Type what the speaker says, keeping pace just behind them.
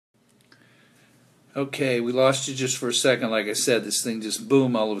Okay, we lost you just for a second. Like I said, this thing just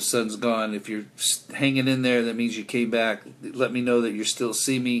boom, all of a sudden's gone. If you're hanging in there, that means you came back. Let me know that you still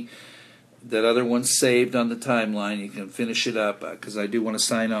see me. That other one's saved on the timeline. You can finish it up because I do want to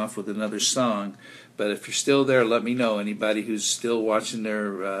sign off with another song. But if you're still there, let me know. Anybody who's still watching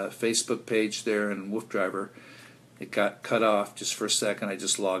their Facebook page there and WooF Driver, it got cut off just for a second. I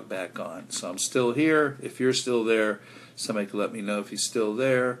just logged back on. So I'm still here. If you're still there, somebody could let me know if he's still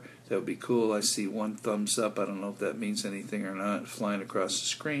there. That would be cool. I see one thumbs up. I don't know if that means anything or not. Flying across the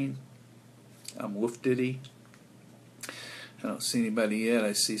screen. I'm WooF Ditty. I don't see anybody yet.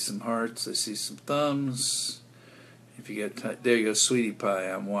 I see some hearts. I see some thumbs. If you get there you go, Sweetie Pie.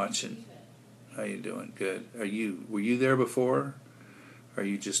 I'm watching. How you doing? Good. Were you there before? Or are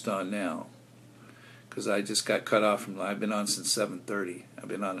you just on now? Because I just got cut off from. I've been on since 7:30. I've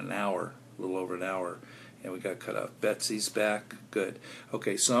been on an hour, a little over an hour. And we got cut off. Betsy's back. Good.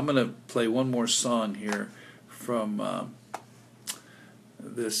 Okay, so I'm going to play one more song here from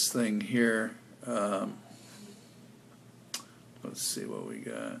this thing here. Let's see what we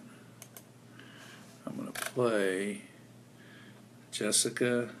got. I'm going to play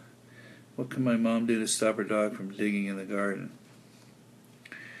Jessica. What can my mom do to stop her dog from digging in the garden?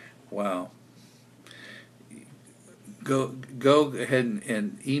 Wow. Go ahead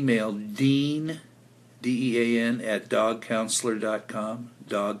and email Dean, DEAN, at dogcounselor.com.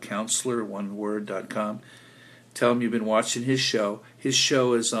 Dogcounselor, one word.com. Tell him you've been watching his show. His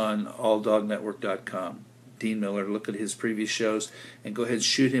show is on alldognetwork.com. Dean Miller, look at his previous shows and go ahead and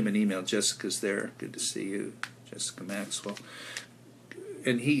shoot him an email. Jessica's there. Good to see you, Jessica Maxwell.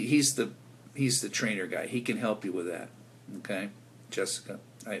 And he's the trainer guy. He can help you with that. Okay, Jessica,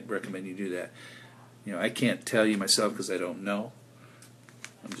 I recommend you do that. You know, I can't tell you myself because I don't know.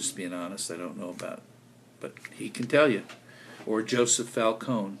 I'm just being honest. I don't know about it. But he can tell you. Or Joseph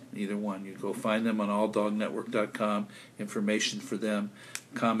Falcone, either one. You go find them on alldognetwork.com. Information for them.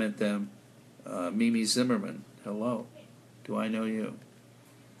 Comment them. Mimi Zimmerman, hello. Do I know you?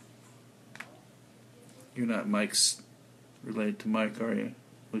 You're not Mike's related to Mike, are you?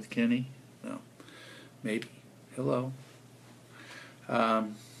 With Kenny? No. Maybe. Hello.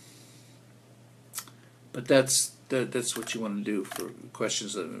 But that's what you want to do for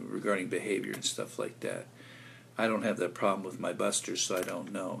questions regarding behavior and stuff like that. I don't have that problem with my Buster, so I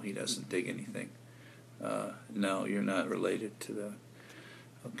don't know. He doesn't dig anything. No, you're not related to the...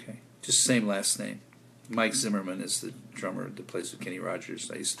 Okay. Just same last name. Mike Zimmerman is the drummer that plays with Kenny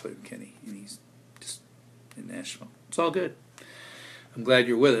Rogers. I used to play with Kenny, and he's just in Nashville. It's all good. I'm glad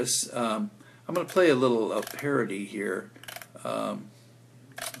you're with us. I'm going to play a little parody here. Let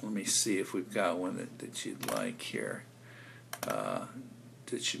me see if we've got one that you'd like here.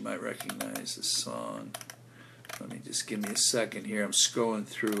 That you might recognize this song. Let me just give me a second here. I'm scrolling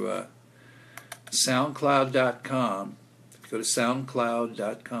through SoundCloud.com. Go to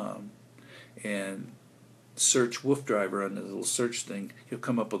SoundCloud.com and search WooF Driver on the little search thing. You'll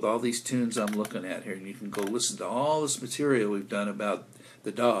come up with all these tunes I'm looking at here, and you can go listen to all this material we've done about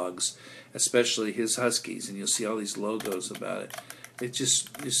the dogs, especially his huskies, and you'll see all these logos about it. It's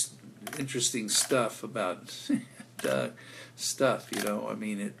just interesting stuff about stuff, you know. I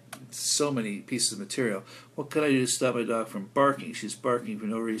mean, it's so many pieces of material. What could I do to stop my dog from barking? She's barking for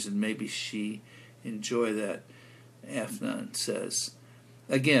no reason. Maybe she enjoy that. Afnan says.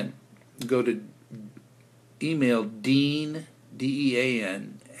 Again, go to email Dean,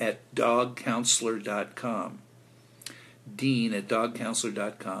 DEAN, at dogcounselor.com. Dean at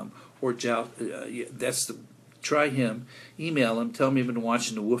dogcounselor.com. Or try him. Email him. Tell him you've been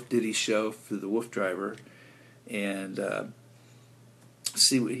watching the WooF Ditty show through the WooF Driver, and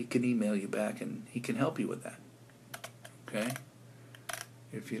see what he can email you back, and he can help you with that. Okay?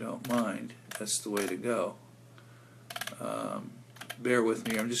 If you don't mind, that's the way to go. Bear with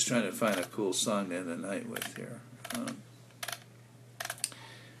me. I'm just trying to find a cool song to end the night with here.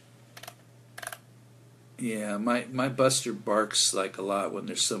 Yeah, my Buster barks like a lot when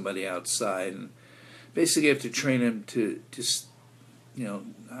there's somebody outside, and basically you have to train him to just, you know,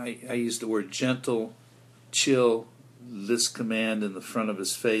 I use the word gentle, chill, this command in the front of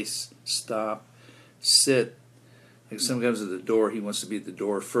his face, stop, sit. Like sometimes at the door, he wants to be at the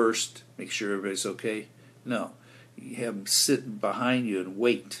door first, make sure everybody's okay. No. You have him sit behind you and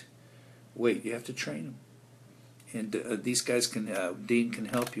wait. Wait, you have to train him. And these guys Dean can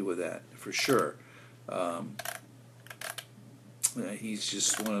help you with that, for sure. He's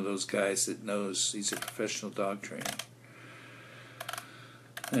just one of those guys that knows. He's a professional dog trainer.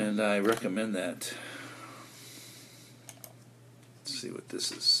 And I recommend that. Let's see what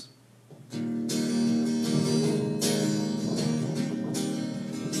this is.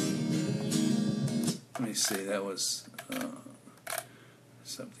 Let me see, that was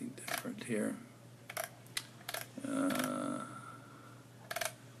something different here.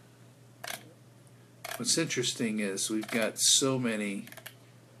 What's interesting is we've got so many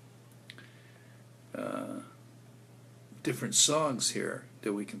different songs here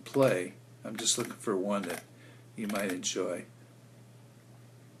that we can play. I'm just looking for one that you might enjoy.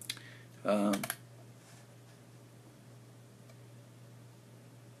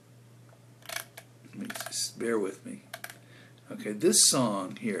 Just bear with me. Okay, this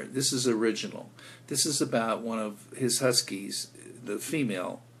song here, this is original. This is about one of his huskies, the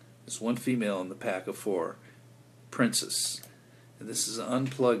female. There's one female in the pack of 4, Princess. And this is an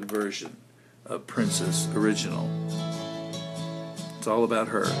unplugged version of Princess original. It's all about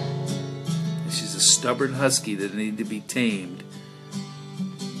her. And she's a stubborn husky that needed to be tamed.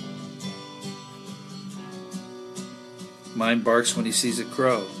 Mine barks when he sees a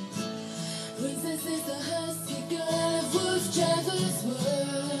crow. Princess is a husky girl of WooF driver's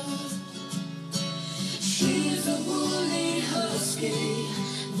world. She's a woolly husky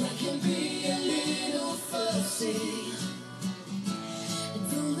that can be a little fussy.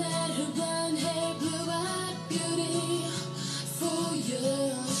 Don't let her blonde hair, blue-eyed beauty fool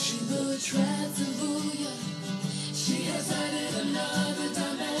you. She will try to fool you. She has added another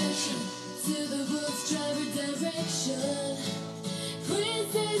dimension to the WooF driver direction.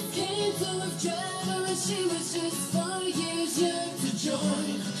 Princess came to WooF driver and she was just 4 years young to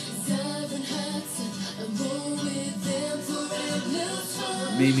join. Diving Hudson and roll with them for endless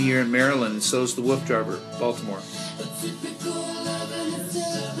fun. Mimi here in Maryland, and so's the WooF driver, Baltimore. A typical loving and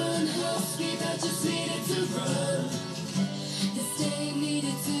stubborn husky that just needed to run. This day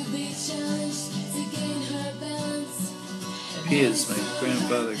needed to be challenged to gain her balance. P.S. My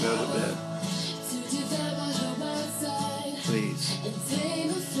grandfather, go to bed. To devour her wild side. Please. And tame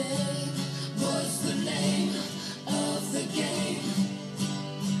a flame was the name of the game.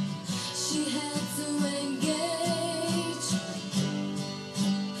 She had to engage.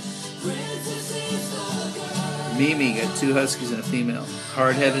 Princess is the girl. Mimi got 2 huskies and a female.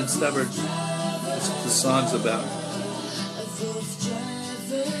 Hard-headed and stubborn. That's what the song's about.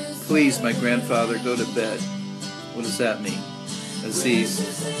 Please, my grandfather, go to bed. What does that mean? Aziz.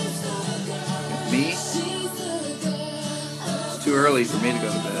 Me? It's too early for me to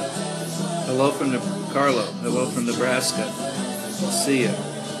go to bed. Hello from Carlo. Hello from Nebraska. See ya.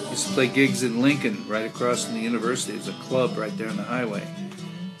 Used to play gigs in Lincoln, right across from the university. There's a club right there on the highway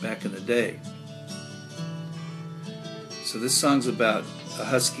back in the day. So this song's about a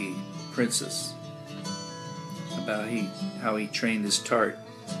husky, Princess. About how he trained his tart.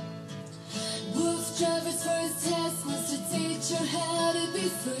 WooF driver's first task was to teach her how to be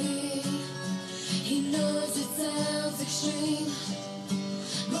free. He knows it sounds extreme,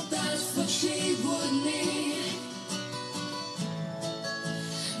 but that's what she would need.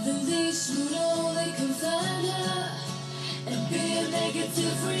 The leash would only confine her and be a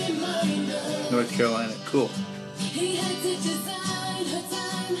negative reminder. North Carolina, cool. He had to design her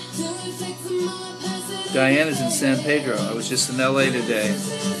time to inflict some more positive. Diana's in San Pedro. I was just in LA today.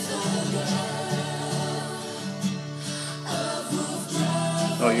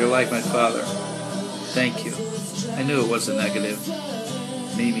 Oh, you're like my father. Thank you. I knew it wasn't negative.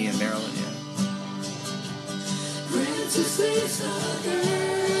 Mimi in Maryland, yeah.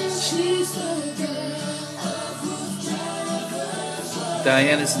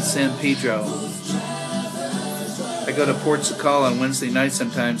 Diana's in San Pedro. I go to Port Sakal on Wednesday night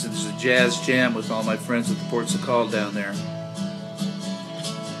sometimes, and there's a jazz jam with all my friends at the Port Sakal down there.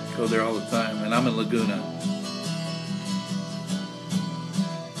 Go there all the time, and I'm in Laguna.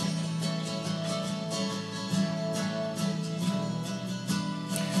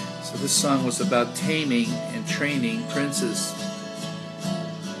 So this song was about taming and training Princess.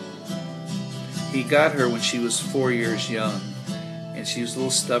 He got her when she was 4 years young, and she was a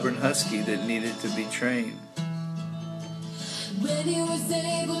little stubborn husky that needed to be trained. When he was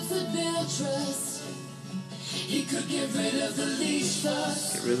able to build trust, he could get rid of the leash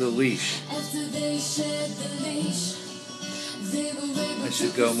first. Get rid of the leash. After they shed the leash, they were able I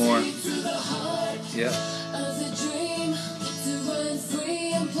should go more. to the heart Yep. of the dream, to run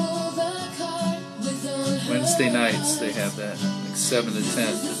free and pull the cart with unheard. Wednesday nights they have that, like 7 to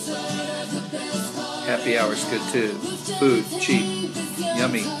 10. Happy hour's good too. Food, cheap,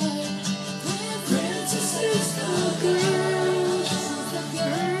 yummy. Princess is the girl.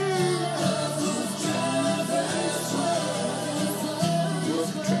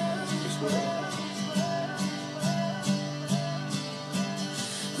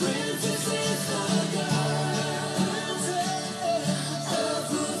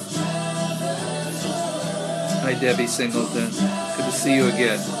 Hi, Debbie Singleton. Good to see you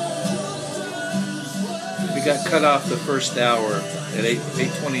again. We got cut off the first hour at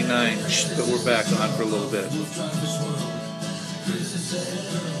 8:29, but we're back on for a little bit.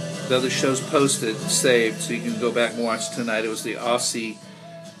 The other show's posted, saved, so you can go back and watch tonight. It was the Aussie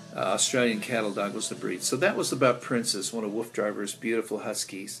Australian cattle dog was the breed. So that was about Princess, one of WooF Driver's beautiful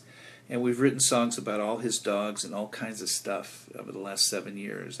huskies. And we've written songs about all his dogs and all kinds of stuff over the last 7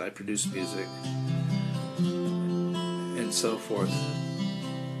 years. I produce music and so forth.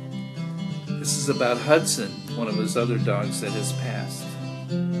 This is about Hudson, one of his other dogs that has passed.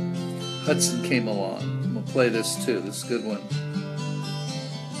 Hudson came along. I'm going to play this too. This is a good one.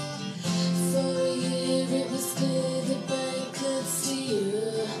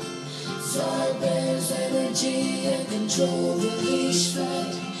 Energy and control the leash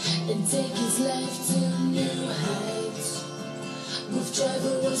fight and take his life to new heights. WooF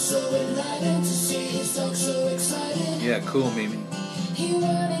Driver was so enlightened to see his dog so excited. Yeah, cool, Mimi. He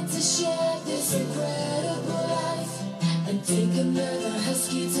wanted to share this incredible life and take another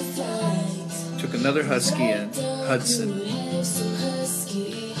husky to flight. Took another husky in, Hudson.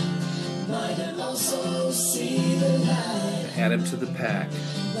 Add him to the pack.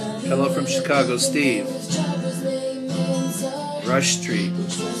 Hello from Chicago, Steve. Rush Street.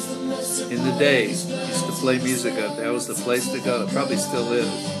 In the days, used to play music up. That was the place to go. It probably still is.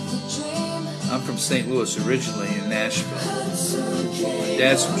 I'm from St. Louis originally, in Nashville. My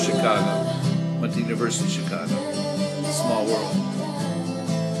dad's from Chicago. Went to University of Chicago. Small world.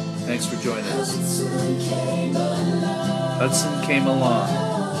 Thanks for joining us. Hudson came along.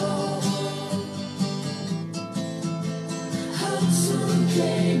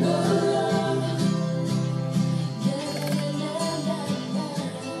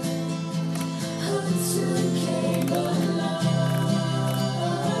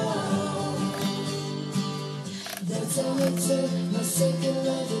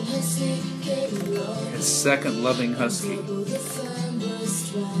 His second loving husky.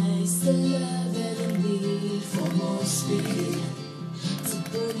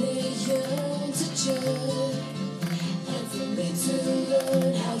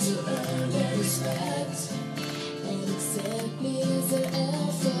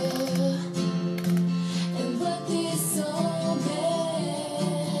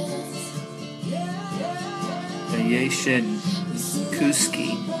 Yashin Kuski.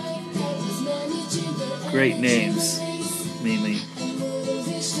 Great names, Mimi.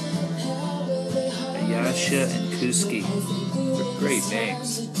 Ayasha and Kuski. Great names.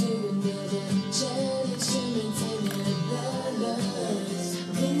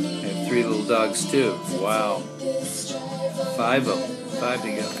 I have 3 little dogs too. Wow. 5 of them. 5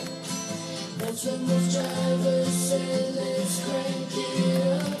 together.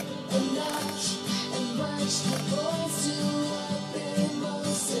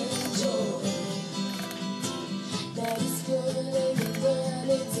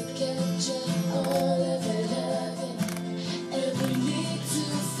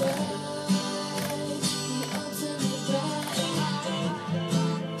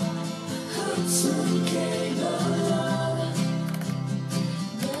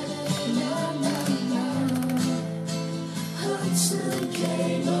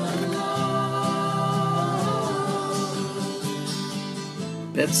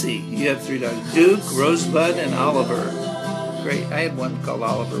 Betsy, you have 3 dogs. Duke, Rosebud, and Oliver. Great. I had one called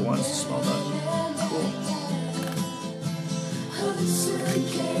Oliver once, a small dog. Cool.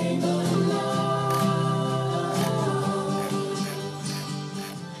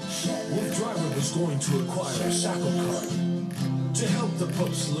 WooF Driver was going to acquire a shackle cart to help the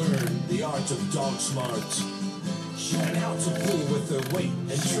pups learn the art of dog smarts and how to pull with their weight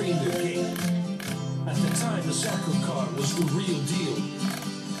and train their gait. At the time, the shackle cart was the real deal,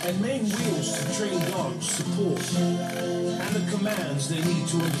 and main wheels to train dogs to pull, and the commands they need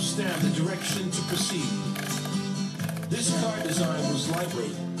to understand the direction to proceed. This cart design was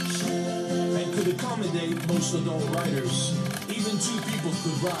lightweight and could accommodate most adult riders. Even 2 people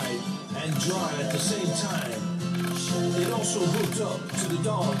could ride and drive at the same time. It also hooked up to the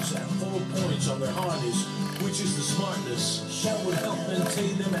dogs at 4 points on their harness, which is the smartness that would help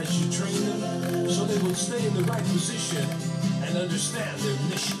maintain them as you train them, so they would stay in the right position and understand their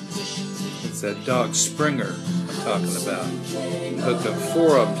mission. It's that dog Springer I'm talking about. Hooked up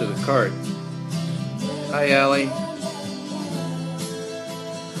 4 of them to the cart. Hi, Allie.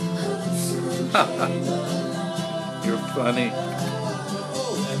 You're funny.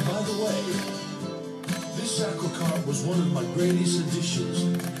 Oh, and by the way, this shackle cart was one of my greatest additions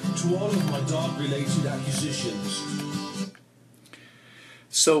to all of my dog-related acquisitions.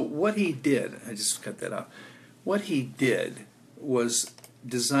 So what he did, I just cut that out. what he did was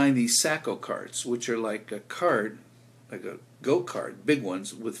design these Sacco carts, which are like a cart, like a go-kart, big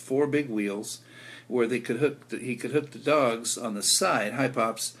ones with 4 big wheels, where he could hook the dogs on the side. Hi,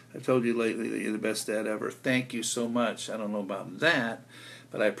 Pops. I've told you lately that you're the best dad ever. Thank you so much. I don't know about that,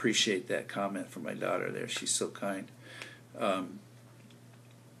 but I appreciate that comment from my daughter there. She's so kind.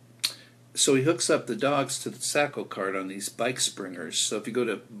 So he hooks up the dogs to the Sacco cart on these bike springers. So if you go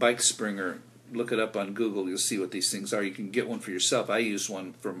to Bike Springer, look it up on Google, you'll see what these things are. You can get one for yourself. I use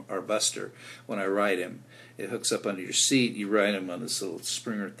one from our Buster when I ride him. It hooks up under your seat. You ride him on this little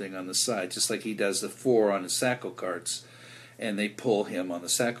springer thing on the side, just like he does the 4 on the Sacco carts. And they pull him on the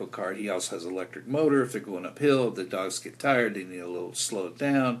Sacco cart. He also has an electric motor. If they're going uphill, if the dogs get tired, they need a little slow it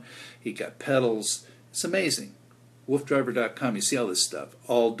down. He got pedals. It's amazing. WooFdriver.com, you see all this stuff.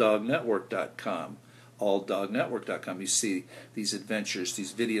 AllDogNetwork.com. AllDogNetwork.com. You see these adventures.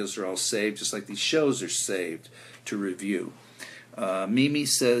 These videos are all saved, just like these shows are saved to review. Mimi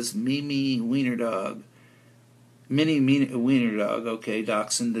says, Mimi Wiener Dog. Mini Wiener Dog. Okay,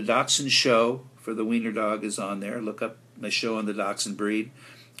 Dachshund. The Dachshund show for the Wiener Dog is on there. Look up my show on the Dachshund breed.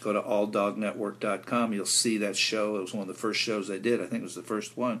 Go to AllDogNetwork.com. You'll see that show. It was one of the first shows I did. I think it was the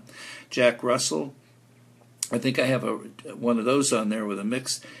first one. Jack Russell. I think I have one of those on there with a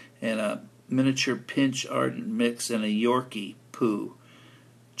mix and a miniature pinch ardent mix and a Yorkie poo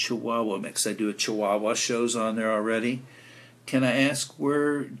Chihuahua mix. I do a Chihuahua shows on there already. Can I ask,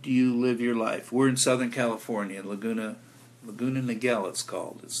 where do you live your life? We're in Southern California, Laguna Niguel it's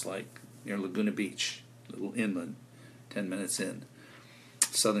called. It's like near Laguna Beach, a little inland, 10 minutes in.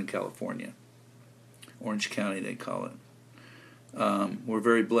 Southern California. Orange County they call it. We're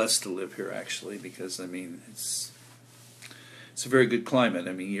very blessed to live here, actually, because, I mean, it's a very good climate,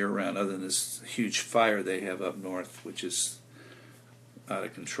 I mean, year-round, other than this huge fire they have up north, which is out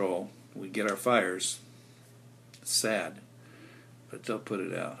of control. We get our fires. It's sad, but they'll put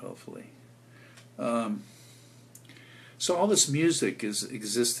it out, hopefully. So all this music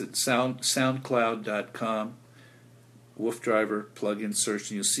exists at SoundCloud.com, Woof Driver, plug-in search,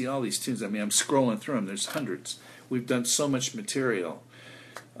 and you'll see all these tunes. I mean, I'm scrolling through them. There's hundreds. We've done so much material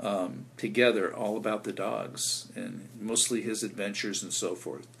together all about the dogs, and mostly his adventures and so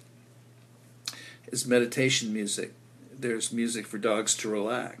forth. His meditation music. There's music for dogs to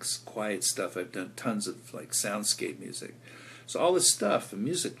relax, quiet stuff. I've done tons of like soundscape music. So all this stuff,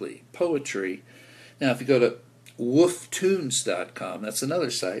 musically, poetry. Now, if you go to wooftunes.com, that's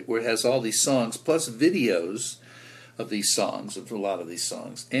another site where it has all these songs, plus videos of these songs, of a lot of these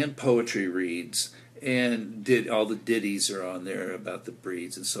songs, and poetry reads, and all the ditties are on there about the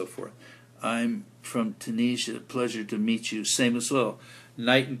breeds and so forth. I'm from Tunisia. Pleasure to meet you. Same as well.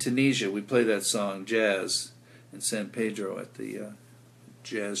 Night in Tunisia. We play that song, Jazz, in San Pedro at the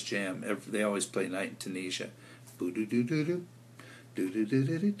Jazz Jam. They always play Night in Tunisia. Boo-doo-doo-doo-doo.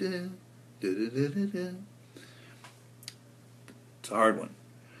 Do-do-do-do-do-do. Do-do-do-do-do. It's a hard one.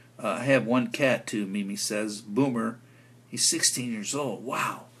 I have one cat too, Mimi says. Boomer. He's 16 years old.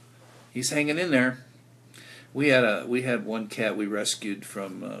 Wow. He's hanging in there. We had one cat we rescued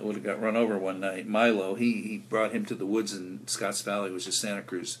from would have got run over one night. Milo. He brought him to the woods in Scotts Valley, which is Santa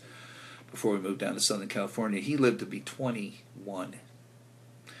Cruz, before we moved down to Southern California. He lived to be 21.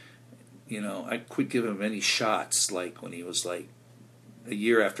 You know, I quit giving him any shots. Like when he was like a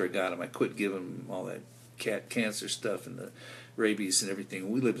year after I got him, I quit giving him all that cat cancer stuff and the rabies and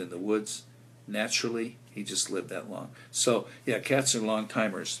everything. We lived in the woods naturally. He just lived that long. So yeah, cats are long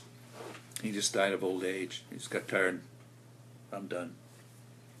timers. He just died of old age. He just got tired. I'm done.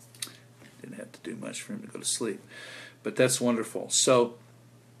 Didn't have to do much for him to go to sleep. But that's wonderful. So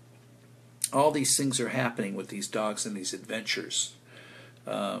all these things are happening with these dogs and these adventures.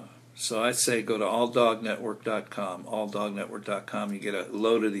 So I'd say go to alldognetwork.com, alldognetwork.com. You get a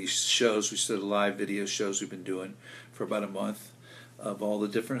load of these shows. We still have live video shows we've been doing for about a month of all the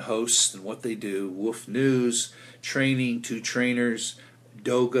different hosts and what they do. Woof News, training, 2 trainers,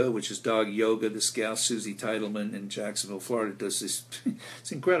 Doga, which is dog yoga. This gal, Susie Titleman in Jacksonville, Florida, does this.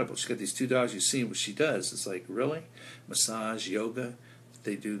 It's incredible. She's got these 2 dogs. You've seen what she does. It's like, really? Massage, yoga.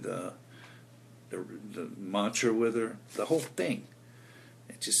 They do the mantra with her. The whole thing.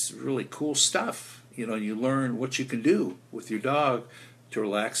 It's just really cool stuff. You know, you learn what you can do with your dog to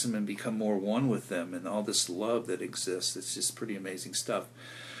relax them and become more one with them, and all this love that exists. It's just pretty amazing stuff.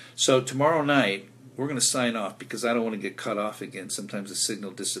 So tomorrow night, we're going to sign off because I don't want to get cut off again. Sometimes the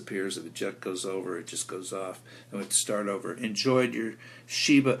signal disappears. If a jet goes over, it just goes off. And we have to start over. Enjoyed your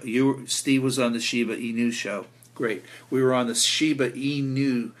Shiba. Steve was on the Shiba Inu show. Great. We were on the Shiba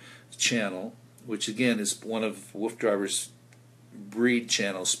Inu channel, which again is one of Woof Driver's breed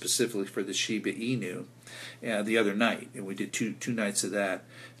channel specifically for the Shiba Inu the other night, and we did two nights of that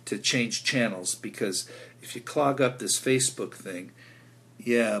to change channels, because if you clog up this Facebook thing,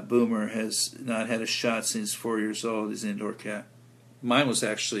 yeah, Boomer has not had a shot since 4 years old. His indoor cat. Mine was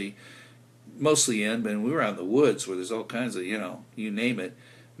actually mostly in, but we were out in the woods where there's all kinds of, you name it.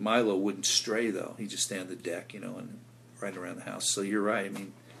 Milo wouldn't stray, though. He'd just stay on the deck, and right around the house. So you're right. I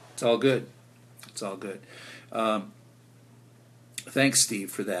mean, it's all good. It's all good. Thanks,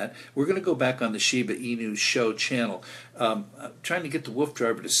 Steve, for that. We're going to go back on the Shiba Inu show channel. I'm trying to get the WooF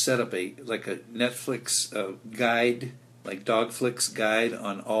driver to set up a Netflix guide, like Dogflix guide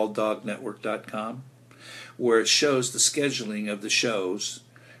on alldognetwork.com, where it shows the scheduling of the shows,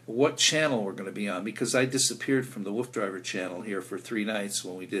 what channel we're going to be on, because I disappeared from the WooF driver channel here for 3 nights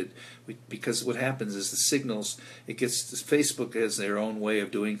when because what happens is the signals, Facebook has their own way of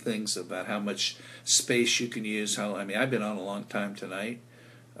doing things about how much space you can use. I've been on a long time tonight,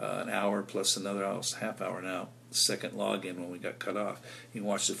 an hour plus another half hour now, second login when we got cut off. You can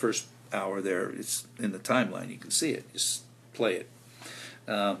watch the first hour there, it's in the timeline, you can see it, just play it,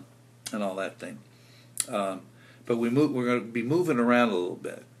 and all that thing. But we're going to be moving around a little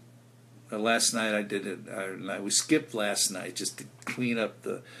bit. Last night I did it. We skipped last night just to clean up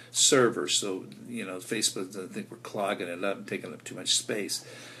the server, so Facebook doesn't think we're clogging it up and taking up too much space.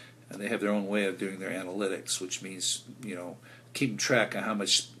 And they have their own way of doing their analytics, which means keeping track of how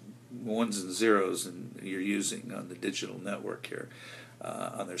much ones and zeros you're using on the digital network here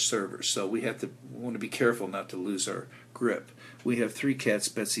on their servers. So we want to be careful not to lose our grip. We have 3 cats.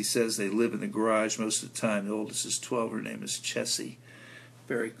 Betsy says they live in the garage most of the time. The oldest is 12. Her name is Chessie.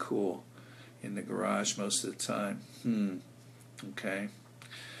 Very cool. In the garage most of the time. Okay.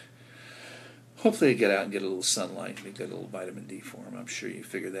 Hopefully they get out and get a little sunlight and we get a little vitamin D for them. I'm sure you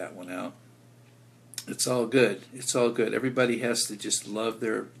figured that one out. It's all good. It's all good. Everybody has to just love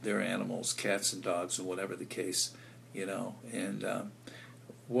their animals, cats and dogs, and whatever the case, And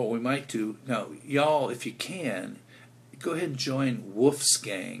what we might do now, y'all, if you can, go ahead and join WooF's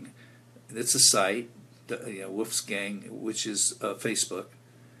Gang. It's a site, WooF's Gang, which is Facebook.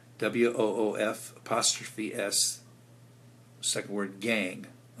 WOOF''S, second word, gang,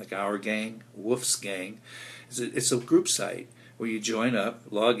 like our gang, WooF's Gang. It's a group site where you join up,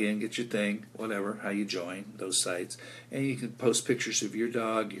 log in, get your thing, whatever, how you join those sites, and you can post pictures of your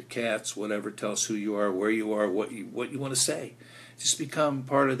dog, your cats, whatever, tell us who you are, where you are, what you want to say. Just become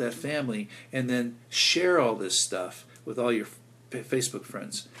part of that family, and then share all this stuff with all your Facebook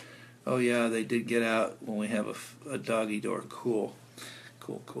friends. Oh yeah, they did get out when we have a doggy door. Cool.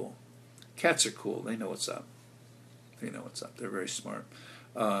 Cool. Cats are cool. They know what's up. They're very smart.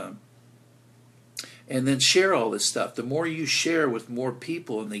 And then share all this stuff. The more you share with more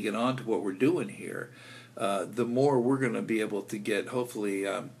people and they get on to what we're doing here, the more we're going to be able to get, hopefully,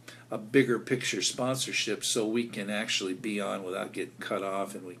 a bigger picture sponsorship so we can actually be on without getting cut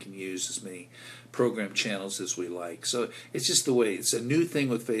off, and we can use as many program channels as we like. So it's just the way. It's a new thing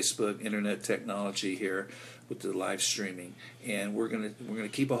with Facebook, internet technology here, with the live streaming, and we're gonna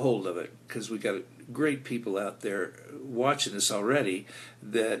keep a hold of it, because we got great people out there watching this already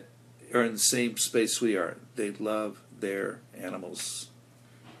that are in the same space we are. They love their animals.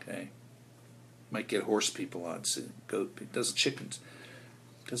 Okay, might get horse people on soon. Chickens.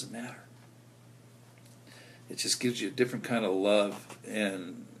 Doesn't matter. It just gives you a different kind of love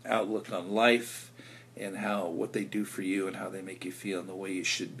and outlook on life, and what they do for you and how they make you feel and the way you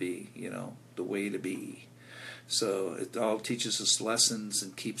should be. The way to be. So it all teaches us lessons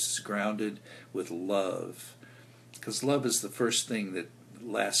and keeps us grounded with love. Because love is the first thing that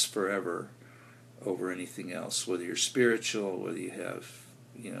lasts forever over anything else. Whether you're spiritual, whether you have,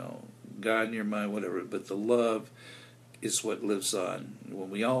 God in your mind, whatever. But the love is what lives on. When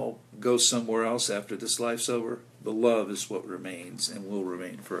we all go somewhere else after this life's over, the love is what remains and will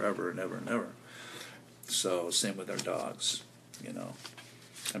remain forever and ever and ever. So same with our dogs,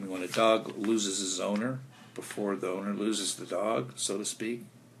 when a dog loses his owner, before the owner loses the dog, so to speak,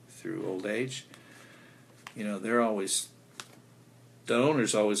 through old age, the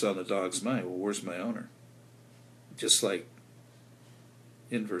owner's always on the dog's mind. Well, where's my owner? Just like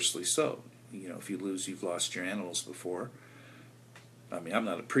inversely so. If you've lost your animals before. I'm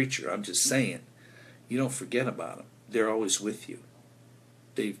not a preacher. I'm just saying, you don't forget about them. They're always with you.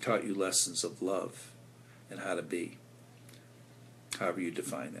 They've taught you lessons of love and how to be, however you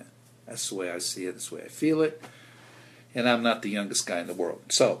define that. That's the way I see it. That's the way I feel it. And I'm not the youngest guy in the world.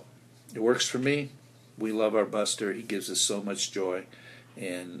 So, it works for me. We love our Buster. He gives us so much joy.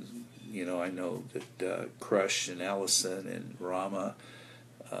 And, I know that Crush and Allison and Rama,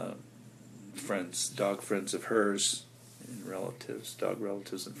 dog friends of hers, and relatives, dog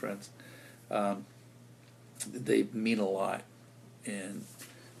relatives and friends. They mean a lot, and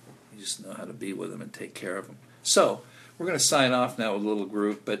you just know how to be with them and take care of them. So we're going to sign off now with a little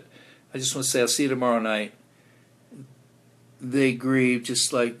group, but I just want to say I'll see you tomorrow night. They grieve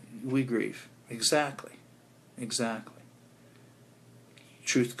just like we grieve. Exactly.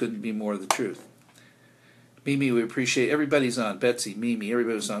 Truth couldn't be more the truth. Mimi, we appreciate everybody's on. Betsy, Mimi,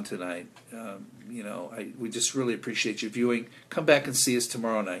 everybody's on tonight. We just really appreciate you viewing. Come back and see us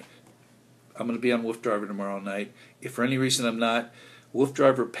tomorrow night. I'm going to be on WooF Driver tomorrow night. If for any reason I'm not, WooF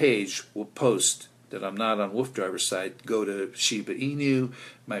Driver page will post that I'm not on WooF Driver's side. Go to Shiba Inu,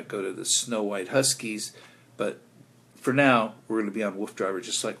 might go to the Snow White Huskies, but for now, we're going to be on WooF Driver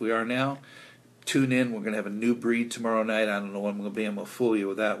just like we are now. Tune in. We're going to have a new breed tomorrow night. I don't know when I'm going to be able to fool you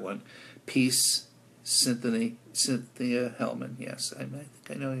with that one. Peace, Cynthia Hellman. Yes, I think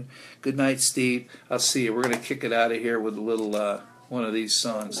I know you. Good night, Steve. I'll see you. We're going to kick it out of here with a little one of these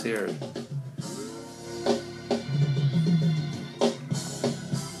songs here.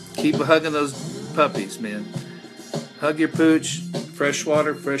 Keep hugging those puppies, man. Hug your pooch. Fresh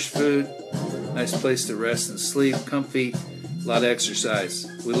water, fresh food. Nice place to rest and sleep. Comfy. A lot of exercise.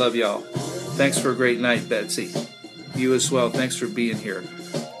 We love y'all. Thanks for a great night, Betsy. You as well. Thanks for being here.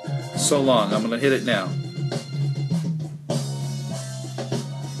 So long. I'm going to hit it now.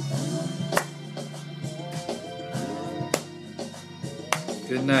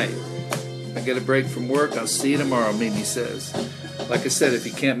 Good night. I get a break from work. I'll see you tomorrow, Mimi says. Like I said, if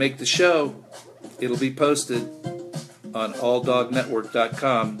you can't make the show, it'll be posted on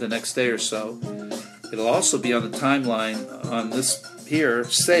alldognetwork.com the next day or so. It'll also be on the timeline on this here,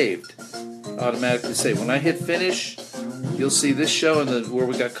 saved. Automatically saved. When I hit finish, you'll see this show and where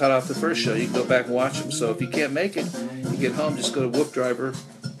we got cut off the first show. You can go back and watch them. So if you can't make it, you get home, just go to WooF Driver.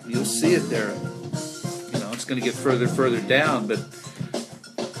 You'll see it there. It's going to get further down, but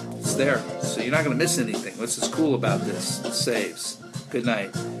it's there. So you're not going to miss anything. What's cool about this? It saves. Good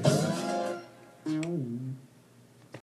night.